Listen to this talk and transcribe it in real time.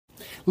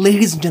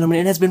Ladies and gentlemen,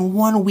 it has been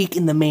 1 week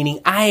in the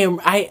making.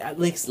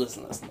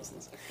 Listen.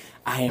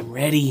 I am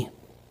ready.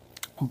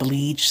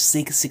 Bleach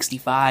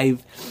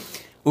 665.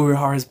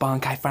 Urahara's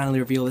Bankai finally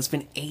revealed. It's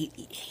been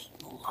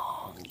 88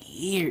 long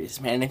years,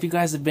 man. If you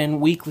guys have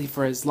been weekly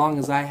for as long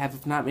as I have,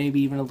 if not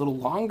maybe even a little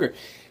longer,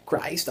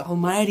 Christ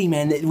almighty,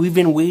 man, we've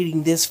been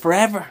waiting this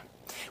forever.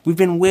 We've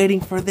been waiting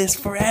for this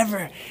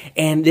forever.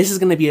 And this is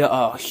going to be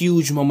a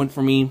huge moment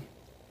for me.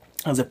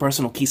 As a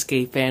personal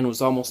Kisuke fan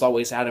who's almost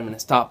always had him in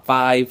his top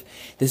 5,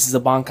 this is a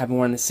Bankai I've been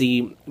wanting to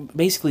see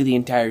basically the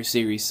entire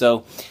series.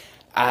 So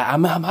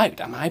I'm hyped.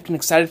 I'm hyped and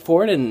excited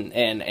for it,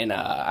 and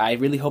I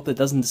really hope that it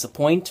doesn't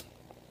disappoint.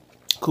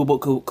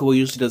 Kubo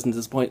usually doesn't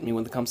disappoint me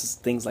when it comes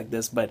to things like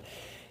this, but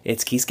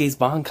it's Kisuke's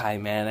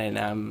Bankai, man,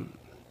 and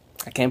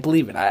I can't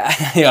believe it.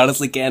 I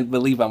honestly can't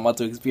believe I'm about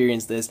to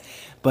experience this.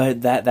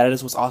 But that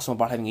is what's awesome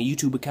about having a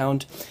YouTube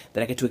account,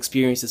 that I get to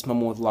experience this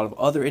moment with a lot of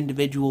other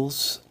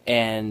individuals,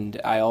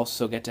 and I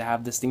also get to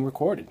have this thing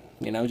recorded,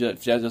 you know,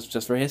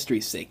 just for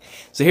history's sake.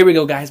 So here we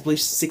go, guys.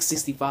 Bleach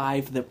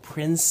 665, the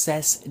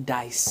Princess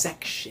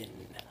Dissection.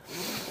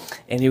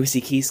 And here we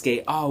see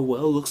Kisuke. Oh,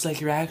 well, looks like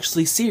you're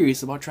actually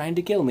serious about trying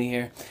to kill me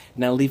here.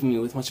 Not leaving me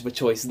with much of a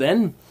choice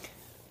then.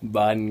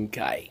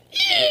 Bankai.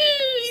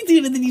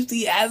 And then you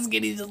see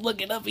asking, he's just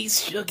looking up,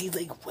 he's shook, he's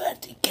like,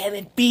 what can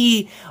it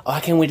be? Oh,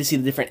 I can't wait to see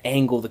the different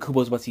angle the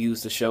Kubo's about to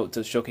use to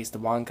showcase the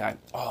Bankai.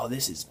 Oh,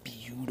 this is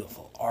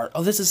beautiful art.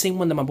 Oh, this is the same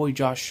one that my boy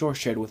Josh Shore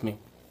shared with me.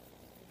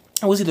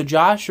 It was either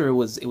Josh or it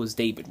was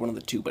David, one of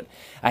the two, but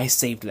I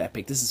saved that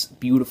pic. This is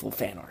beautiful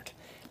fan art.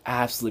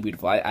 Absolutely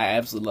beautiful. I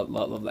absolutely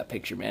love that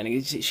picture,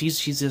 man. She's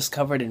just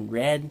covered in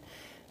red.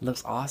 It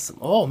looks awesome.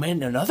 Oh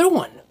man, another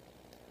one.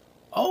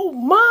 Oh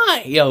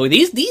my! Yo,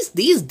 these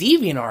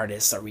deviant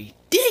artists are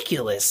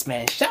ridiculous,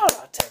 man. Shout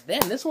out to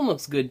them. This one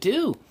looks good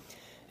too.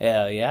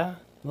 Hell yeah,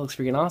 it looks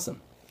freaking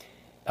awesome.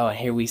 Oh, and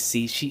here we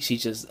see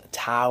she's just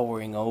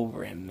towering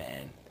over him,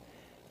 man.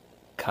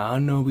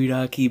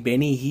 Kanobiraki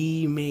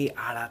Benihime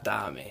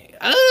Aratame.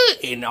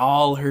 In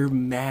all her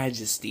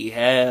majesty.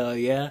 Hell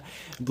yeah.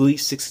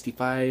 Bleach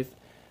 65.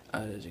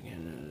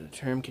 The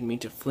term can mean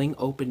to fling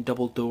open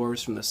double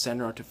doors from the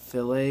center or to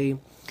fillet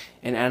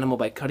an animal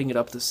by cutting it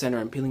up the center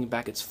and peeling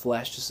back its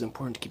flesh. This is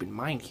important to keep in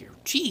mind here.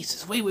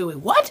 Jesus, wait,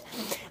 what?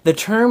 The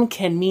term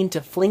can mean to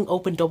fling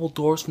open double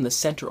doors from the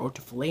center or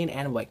to fillet an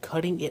animal by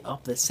cutting it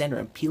up the center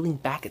and peeling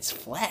back its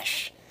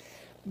flesh.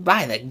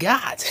 By the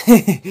gods.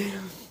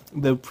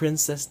 The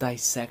Princess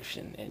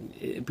Dissection. And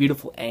a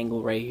beautiful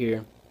angle right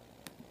here.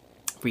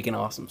 Freaking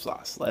awesome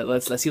sauce.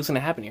 Let's see what's gonna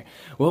happen here.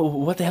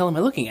 What the hell am I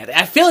looking at?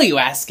 I feel you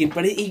asking,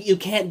 but you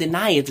can't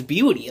deny its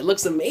beauty. It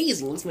looks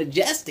amazing. It looks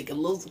majestic. It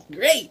looks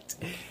great.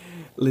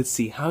 Let's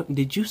see. How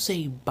did you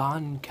say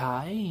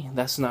Bankai?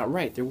 That's not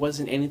right. There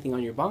wasn't anything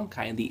on your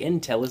Bankai in the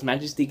intel His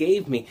Majesty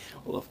gave me.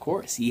 Well, of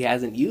course, he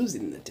hasn't used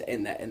it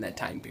in that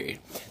time period.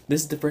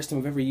 This is the first time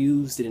I've ever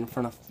used it in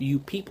front of you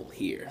people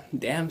here.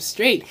 Damn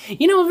straight.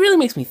 You know, it really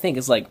makes me think.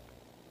 It's like,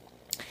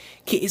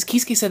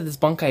 Kisuke said that this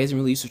Bankai isn't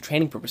really used for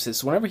training purposes,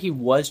 so whenever he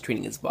was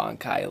training his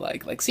Bankai,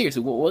 like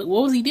seriously, what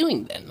was he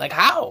doing then? Like,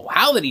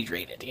 how did he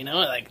train it, you know?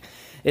 Like,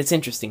 it's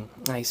interesting.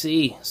 I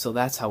see. So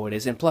that's how it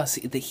is. And plus,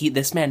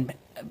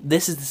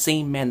 this is the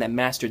same man that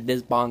mastered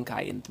this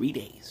Bankai in 3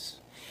 days.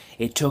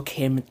 It took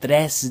him 3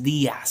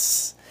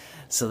 días.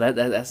 So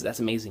that's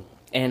amazing.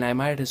 And I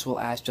might as well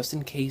ask, just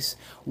in case,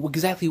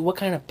 exactly what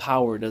kind of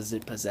power does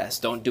it possess?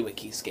 Don't do it,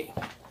 Kisuke.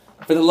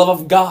 For the love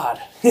of God,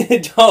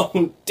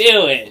 don't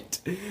do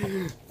it.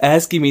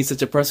 Asking me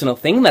such a personal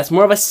thing, that's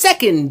more of a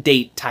second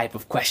date type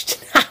of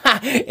question.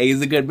 Hey, he's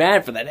a good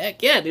man for that.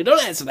 Heck yeah, dude,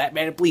 don't answer that,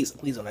 man. Please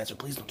don't answer.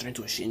 Please don't turn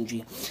into a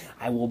Shinji.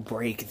 I will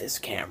break this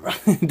camera.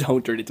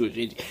 Don't turn into a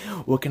Shinji.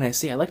 What can I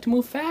say? I like to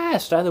move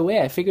fast. Either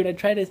way, I figured I'd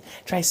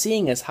try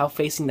seeing as how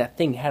facing that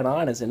thing head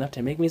on is enough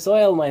to make me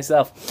soil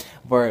myself.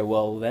 Very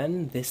well,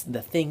 then.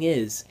 The thing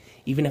is,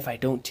 even if I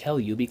don't tell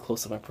you, be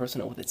close to my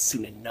personal with it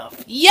soon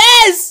enough.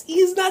 Yes!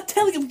 He's not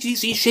telling him.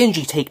 See,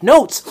 Shinji, take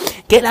notes.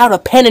 Get out a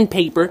pen and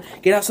paper.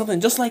 Get out something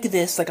just like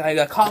this, like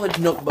a college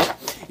notebook.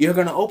 You're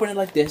going to open it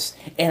like this.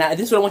 And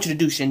this is what I want you to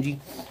do, Shinji.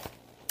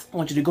 I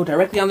want you to go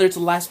directly on there to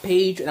the last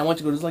page. And I want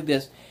you to go just like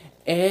this.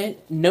 And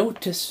note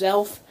to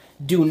self,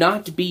 do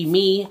not be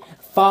me.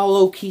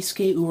 Follow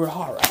Kisuke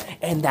Urahara.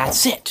 And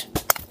that's it.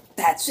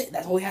 That's it.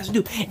 That's all he has to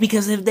do.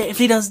 Because if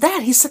he does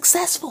that, he's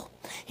successful.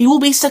 He will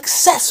be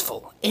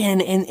successful in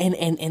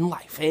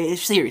life.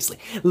 Seriously.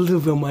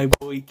 Love my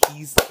boy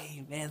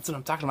Kisuke, man. That's what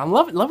I'm talking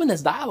about. I'm loving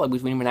this dialogue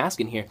we've been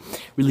asking here.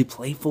 Really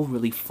playful,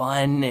 really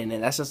fun, and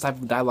that's just the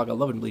type of dialogue I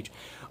love in Bleach.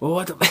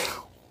 What the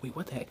wait,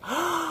 what the heck?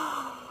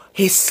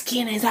 His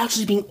skin is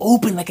actually being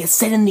opened, like it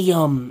said in the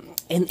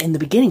in the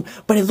beginning,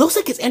 but it looks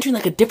like it's entering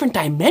like a different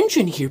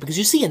dimension here, because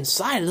you see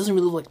inside, it doesn't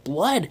really look like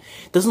blood.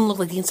 It doesn't look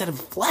like the inside of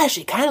flesh.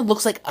 It kind of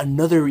looks like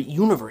another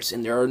universe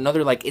in there, or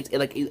another, like, it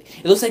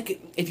looks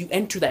like if you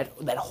enter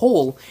that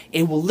hole,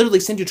 it will literally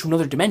send you to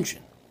another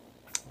dimension,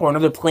 or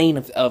another plane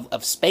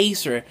of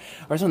space, or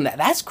something.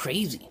 That's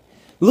crazy.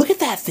 Look at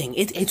that thing.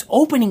 It's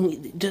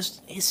opening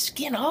just his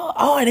skin.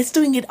 Oh, and it's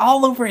doing it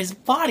all over his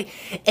body.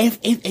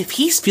 If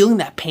he's feeling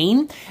that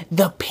pain,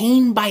 the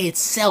pain by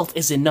itself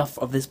is enough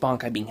of this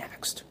Bankai being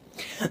hexed.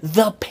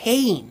 The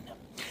pain.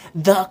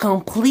 The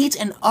complete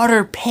and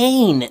utter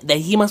pain that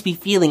he must be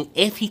feeling,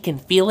 if he can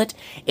feel it,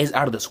 is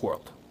out of this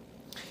world.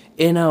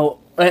 You know,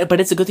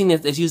 but it's a good thing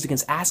that it's used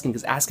against Askin,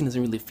 because Askin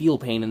doesn't really feel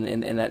pain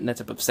in that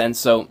type of sense,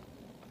 so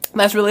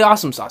that's really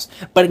awesome sauce.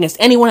 But against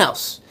anyone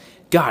else,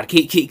 God,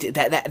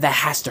 that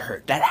has to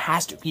hurt. That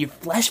has to. Your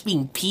flesh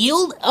being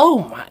peeled? Oh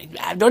my,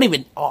 don't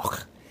even,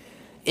 oh.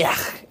 Yeah,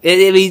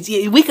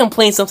 we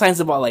complain sometimes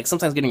about, like,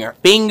 sometimes getting our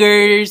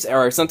fingers,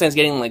 or sometimes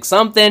getting, like,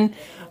 something,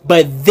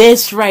 but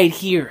this right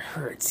here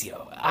hurts,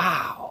 yo.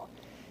 Ow.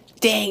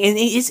 Dang, and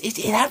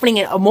it's happening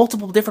at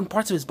multiple different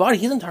parts of his body.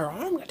 His entire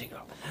arm got taken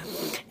off.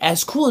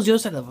 As cool as the other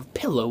side of a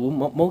pillow,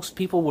 most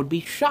people would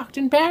be shocked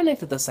and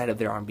panicked at the sight of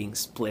their arm being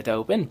split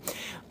open.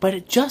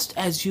 But just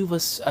as you've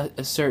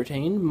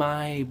ascertained,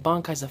 my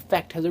Bankai's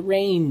effect has a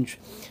range.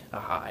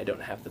 I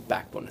don't have the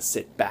backbone to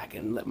sit back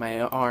and let my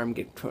arm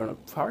get torn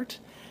apart.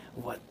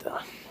 What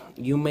the?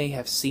 You may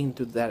have seen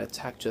through that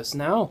attack just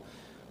now.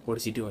 What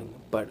is he doing?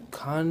 But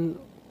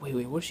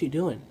wait, what is she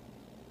doing?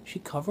 Is she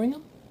covering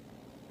him?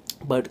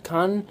 But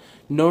Kan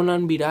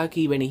Nonan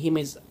Biraki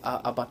Benihime's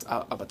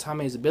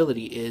Abatame's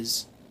ability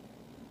is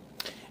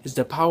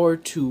the power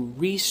to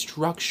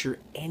restructure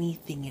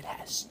anything it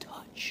has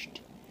touched.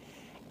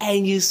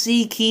 And you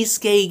see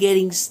Kisuke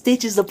getting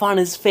stitches upon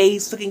his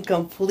face, looking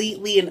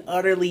completely and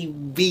utterly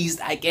beast.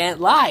 I can't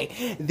lie.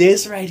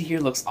 This right here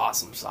looks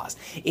awesome sauce.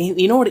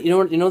 And you know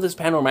what this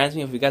panel reminds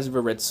me of? If you guys have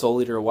ever read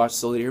Soul Eater or watched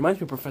Soul Eater, it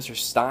reminds me of Professor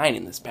Stein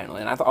in this panel.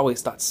 And I've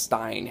always thought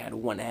Stein had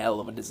one hell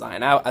of a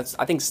design. I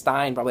think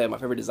Stein probably had my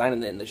favorite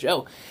design in the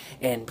show.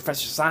 And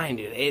Professor Stein,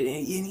 dude,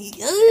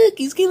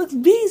 Kisuke looks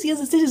beast. He has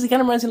the stitches. He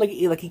kind of reminds me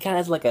like he kind of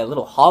has like a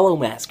little hollow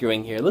mask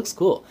growing here. It looks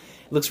cool.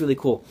 It looks really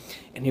cool.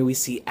 And here we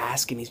see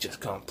Askin. He's just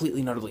completely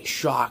and utterly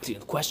shocked. You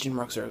know, question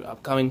marks are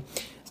upcoming.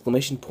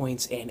 Exclamation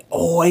points. And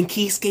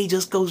Kisuke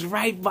just goes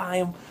right by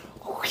him.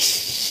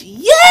 Whoosh.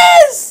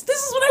 Yes!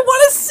 This is what I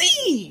want to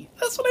see!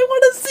 That's what I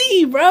want to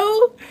see,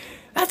 bro!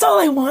 That's all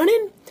I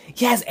wanted.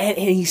 Yes, and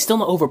he's still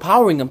not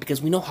overpowering him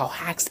because we know how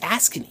hacked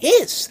Askin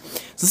is.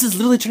 So this is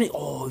literally turning...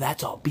 Oh,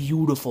 that's a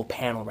beautiful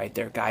panel right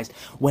there, guys.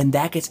 When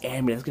that gets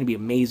animated, that's going to be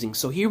amazing.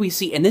 So here we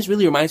see... And this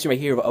really reminds me right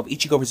here of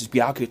Ichigo versus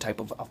Byakuya type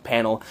of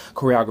panel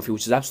choreography,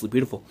 which is absolutely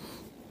beautiful.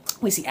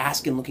 We see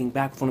Askin looking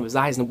back with one of his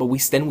eyes, but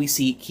then we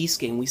see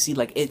Kisuke, and we see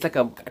like it's like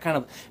a kind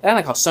of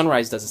like how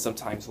Sunrise does it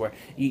sometimes, where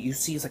you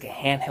see it's like a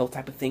handheld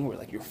type of thing where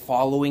like you're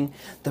following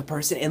the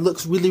person. It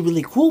looks really,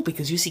 really cool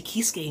because you see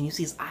Kisuke and you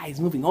see his eyes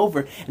moving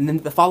over, and then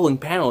the following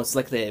panel it's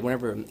like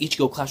whenever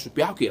Ichigo clashed with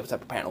Byakuya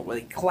type of panel where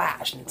they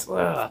clash, and it's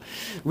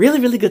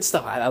really, really good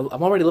stuff.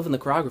 I'm already loving the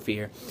choreography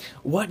here.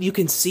 What you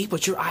can see,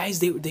 but your eyes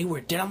they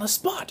were dead on the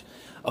spot.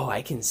 Oh,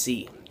 I can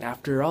see.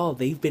 After all,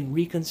 they've been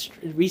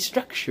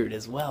restructured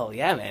as well.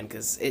 Yeah, man,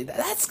 because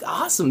that's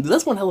awesome.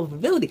 That's one hell of an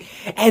ability.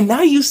 And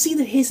now you see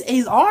that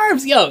his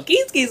arms, yo,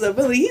 Kisuke's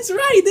ability, he's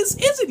right. This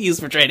isn't used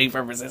for trading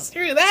purposes.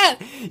 Hear that?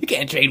 You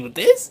can't trade with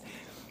this.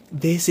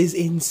 This is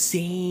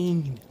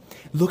insane.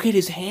 Look at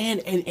his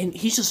hand, and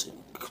he's just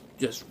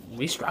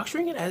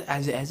restructuring it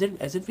as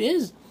it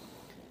is.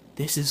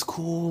 This is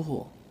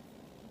cool.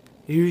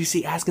 Here you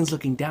see Askin's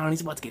looking down.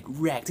 He's about to get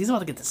wrecked. He's about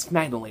to get the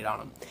smackdown laid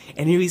on him.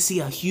 And here we see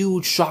a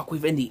huge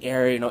shockwave in the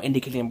air,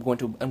 indicating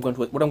what I'm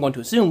going to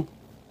assume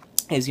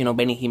is,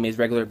 Benihime's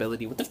regular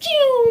ability with the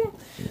phew.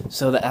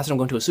 So that's what I'm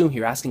going to assume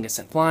here. Askin gets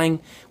sent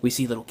flying. We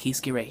see little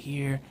Kisuke right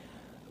here.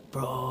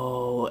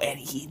 Bro, and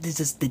this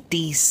is the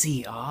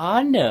DC.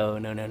 Oh, no.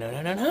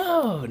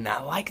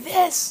 Not like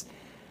this.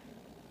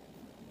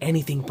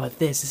 Anything but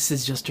this. This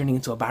is just turning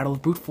into a battle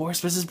of brute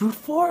force versus brute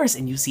force.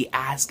 And you see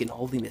Askin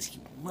holding this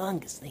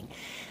humongous thing.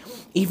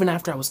 Even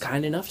after I was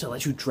kind enough to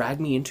let you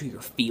drag me into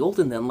your field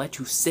and then let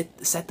you set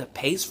the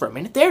pace for a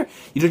minute there,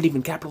 you didn't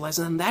even capitalize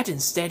on that.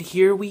 Instead,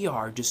 here we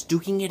are, just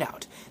duking it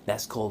out.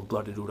 That's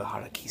cold-blooded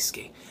Urahara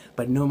Kisuke.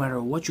 But no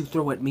matter what you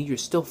throw at me, you're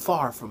still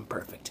far from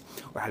perfect.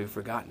 Or have you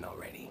forgotten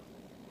already?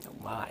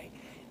 Oh my.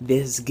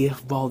 This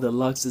gift ball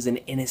deluxe is an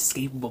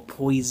inescapable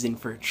poison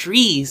for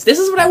trees. This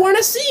is what I want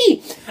to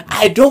see.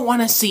 I don't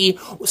want to see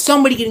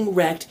somebody getting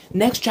wrecked.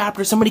 Next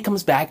chapter, somebody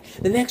comes back.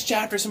 The next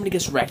chapter, somebody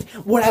gets wrecked.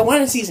 What I want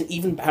to see is an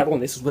even battle,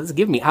 and this is what it's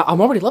giving me. I'm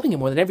already loving it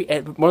more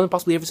than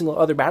possibly every single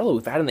other battle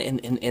we've had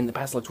in the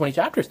past like 20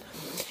 chapters.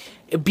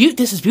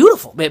 This is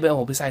beautiful.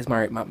 Well, besides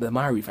the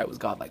Mari fight was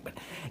godlike, but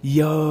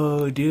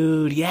yo,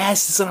 dude,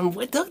 yes.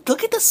 Look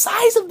at the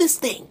size of this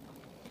thing.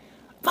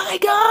 My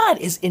God,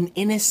 is an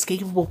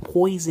inescapable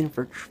poison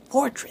for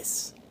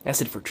fortress. I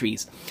said for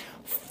trees.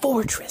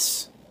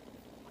 Fortress.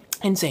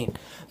 Insane.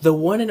 The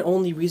one and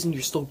only reason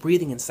you're still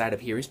breathing inside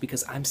of here is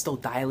because I'm still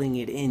dialing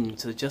it in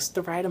to just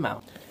the right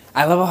amount.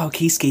 I love how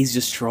Kisuke's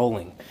just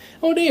trolling.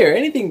 Oh dear,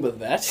 anything but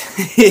that.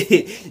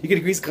 You can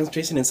increase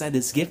concentration inside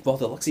this gift ball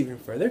that looks even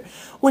further,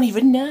 when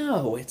even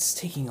now it's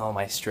taking all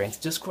my strength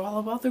to just crawl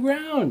above the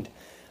ground.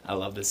 I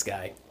love this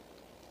guy.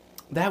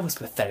 That was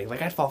pathetic.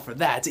 Like, I'd fall for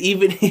that.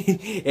 Even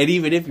and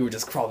even if you were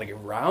just crawling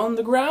around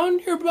the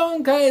ground, your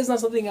Bankai is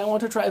not something I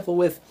want to trifle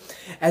with.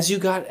 As you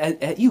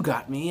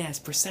got me as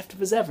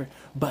perceptive as ever,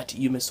 but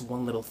you missed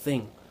one little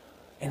thing,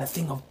 and a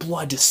thing of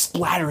blood just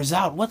splatters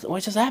out.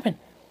 What just happened?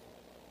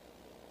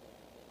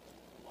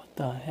 What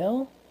the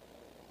hell?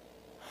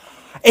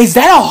 Is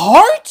that a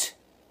heart?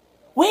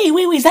 Wait,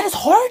 is that his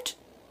heart?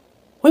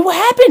 Wait, what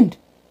happened?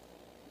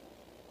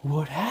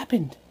 What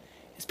happened?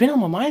 It's been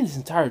on my mind this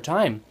entire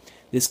time.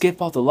 This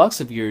gift off the lux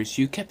of yours,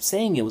 you kept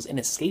saying it was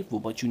inescapable,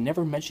 but you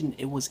never mentioned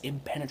it was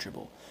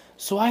impenetrable.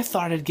 So I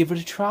thought I'd give it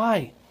a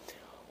try.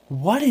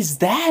 What is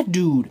that,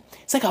 dude?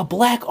 It's like a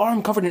black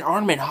arm covered in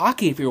ornament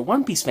hockey if you're a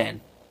One Piece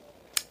fan.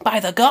 By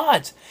the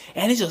gods!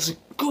 And it just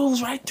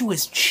goes right through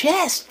his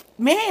chest.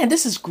 Man,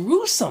 this is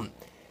gruesome.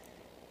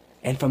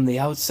 And from the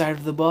outside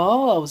of the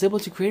ball, I was able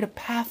to create a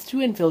path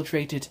to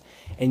infiltrate it.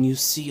 And you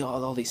see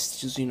all these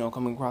stitches, you know,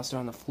 coming across there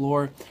on the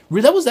floor.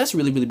 That's a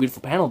really, really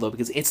beautiful panel, though,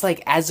 because it's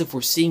like as if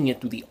we're seeing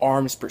it through the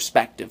arm's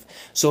perspective.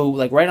 So,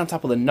 like, right on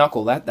top of the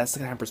knuckle, that's the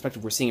kind of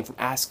perspective we're seeing it from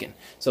Askin.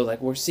 So,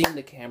 like, we're seeing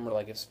the camera,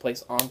 like, it's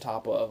placed on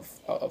top of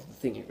the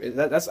thing.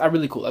 That's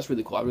really cool. That's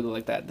really cool. I really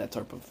like that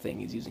type of thing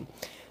he's using.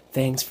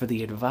 Thanks for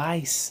the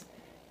advice.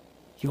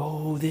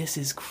 Yo, this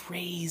is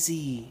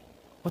crazy.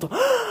 What the...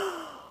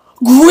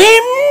 Wait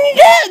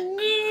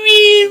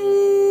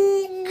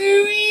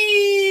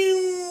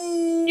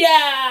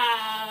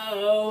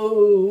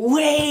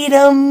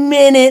a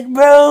minute,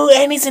 bro.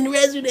 And he's in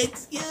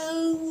Resurrex.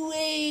 Yo,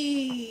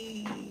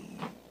 wait.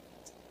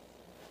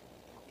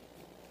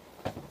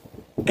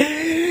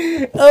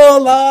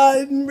 Hold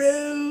on,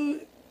 bro.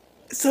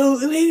 So,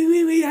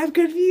 wait. I'm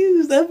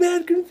confused. I'm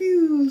mad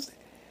confused.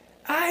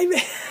 I'm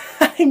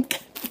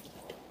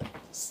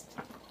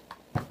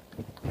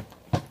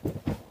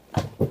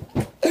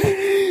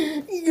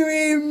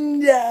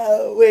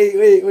Grimjaw.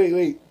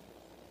 Wait.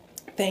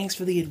 Thanks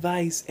for the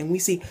advice. And we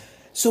see,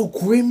 so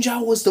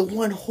Grimjaw was the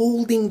one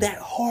holding that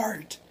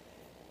heart.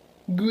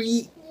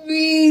 Grimjaw.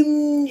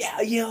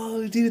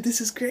 Yo, dude,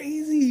 this is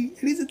crazy.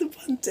 And he's at the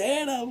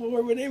Fontana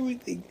form and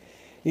everything.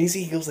 And you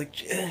see, he goes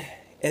like,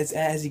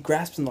 as he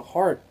grasps in the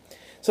heart.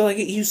 So like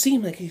you see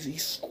him like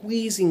he's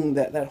squeezing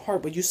that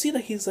heart, but you see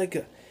that he's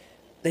like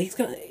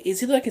is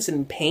he like it's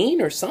in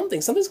pain or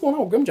something? Something's going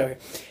on with Grimjaw here.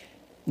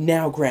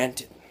 Now,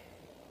 granted,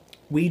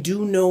 we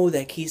do know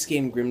that Kisuke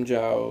and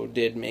Grimjaw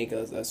did make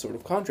a sort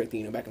of contract,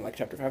 you know, back in like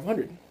chapter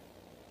 500.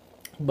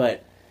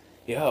 But,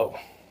 yo.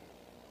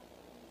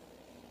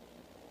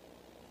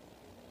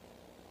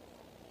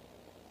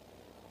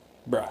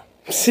 Bruh.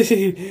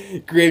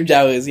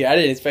 Grimjaw is here. I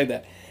didn't expect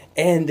that.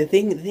 And the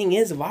thing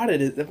is about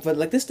it is, but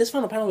like this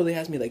final panel really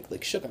has me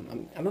like shook. I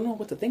don't know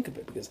what to think of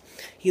it, because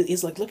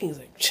he's like looking, he's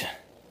like, Ch.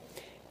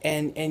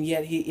 and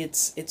yet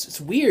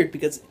it's weird,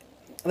 because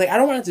like I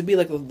don't want it to be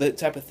like the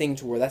type of thing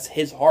to where that's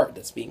his heart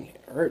that's being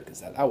hurt,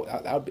 because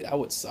that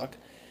would suck.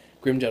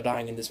 Grimjaw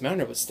dying in this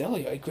manner, but still,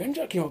 yo,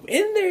 Grimjaw came up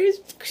in there.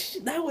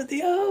 That was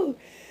yo.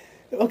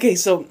 Okay,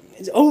 so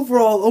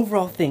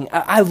overall thing,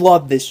 I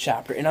love this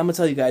chapter, and I'm gonna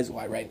tell you guys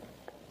why, right?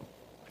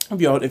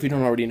 If you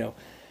don't already know,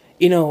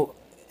 you know.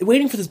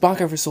 Waiting for this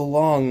Bankai for so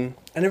long,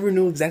 I never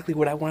knew exactly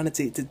what I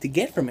wanted to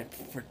get from it,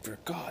 for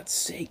God's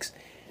sakes.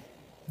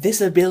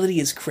 This ability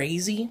is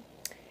crazy,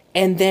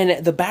 and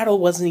then the battle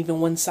wasn't even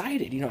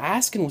one-sided. You know,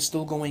 Askin was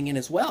still going in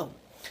as well.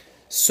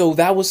 So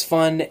that was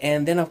fun,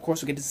 and then of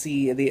course we get to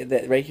see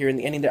the right here in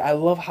the ending there. I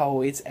love how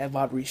it's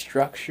about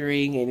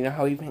restructuring, and you know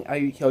how he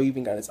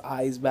even got his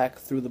eyes back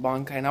through the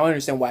Bankai. Now I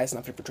understand why it's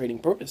not fit for trading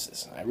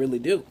purposes. I really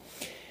do.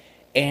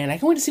 And I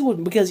can't wait to see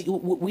because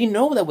we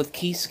know that with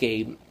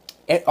Kisuke,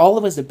 all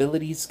of his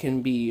abilities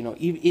can be, you know,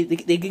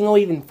 they can go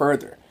even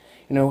further.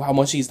 You know, how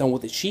much he's done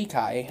with his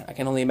Shikai. I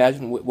can only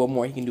imagine what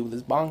more he can do with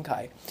his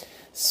Bankai.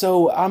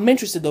 So, I'm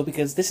interested, though,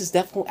 because this is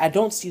definitely, I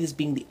don't see this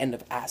being the end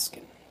of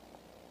Askin.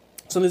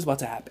 Something's about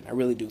to happen. I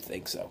really do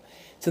think so.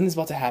 Something's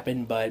about to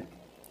happen, but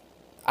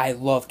I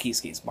love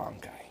Kisuke's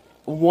Bankai.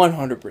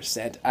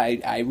 100%.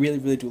 I really,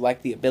 really do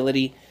like the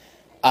ability.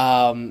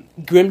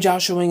 Grimjaw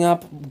showing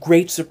up,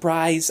 great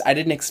surprise. I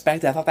didn't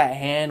expect it. I thought that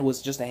hand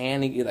was just a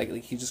hand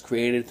he just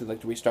created through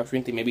like the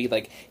restructuring thing. Maybe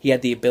like he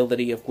had the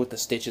ability of with the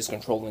stitches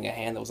controlling a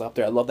hand that was up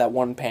there. I love that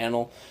one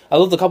panel. I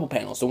love the couple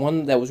panels. The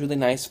one that was really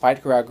nice,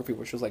 fight choreography,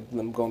 which was like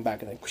them going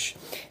back and like whoosh.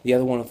 The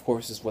other one, of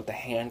course, is with the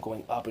hand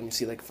going up and you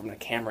see like from the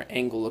camera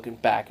angle looking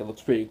back. It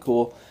looks pretty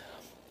cool.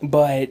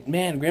 But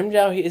man,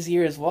 Grimjaw is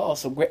here as well.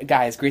 So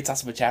guys, great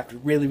sauce of a chapter.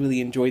 Really,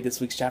 really enjoyed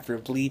this week's chapter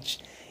of Bleach.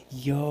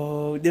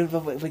 Yo,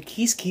 like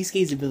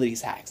Kisuke's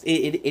abilities hacks.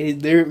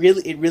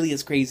 It really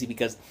is crazy,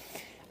 because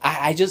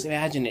I just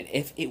imagine it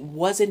if it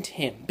wasn't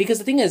him. Because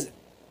the thing is,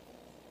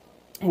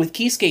 with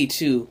Kisuke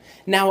too.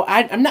 Now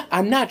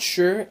I'm not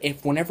sure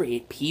if whenever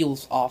it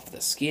peels off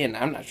the skin,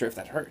 I'm not sure if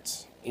that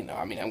hurts. You know,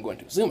 I mean, I'm going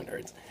to assume it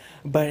hurts.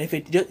 But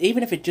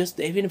even if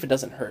it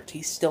doesn't hurt,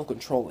 he's still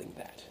controlling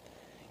that.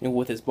 You know,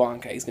 with his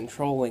Bankai, he's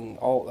controlling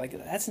all, like,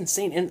 that's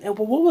insane. And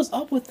what was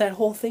up with that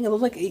whole thing? It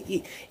looked like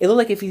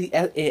if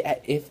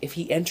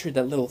he entered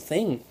that little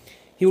thing,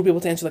 he would be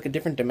able to enter like a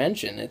different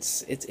dimension.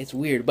 It's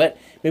weird, but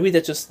maybe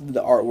that's just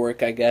the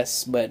artwork, I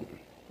guess. But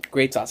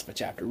great sauce of a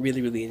chapter.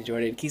 Really, really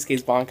enjoyed it.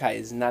 Kisuke's Bankai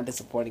is not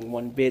disappointing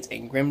one bit,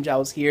 and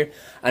Grimmjow's here.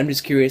 I'm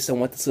just curious on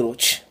what this little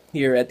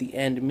here at the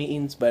end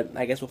means, but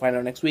I guess we'll find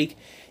out next week.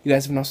 You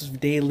guys have an awesome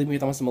day. Leave me your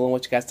thumbs below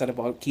what you guys thought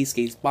about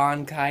Kisuke's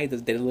Bankai.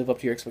 Did it live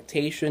up to your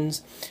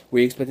expectations? Were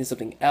you expecting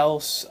something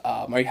else?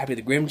 Are you happy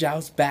the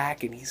Grimmjow's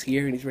back and he's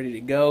here and he's ready to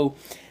go?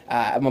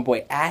 My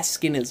boy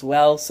Askin as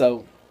well,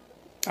 so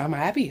I'm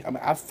happy. I'm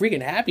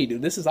freaking happy,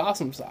 dude. This is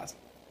awesome sauce.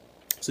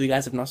 So you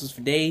guys have an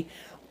awesome day.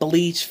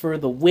 Bleach for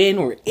the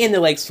win. We're in the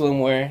lake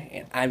swimwear,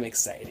 and I'm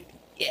excited.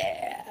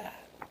 Yeah.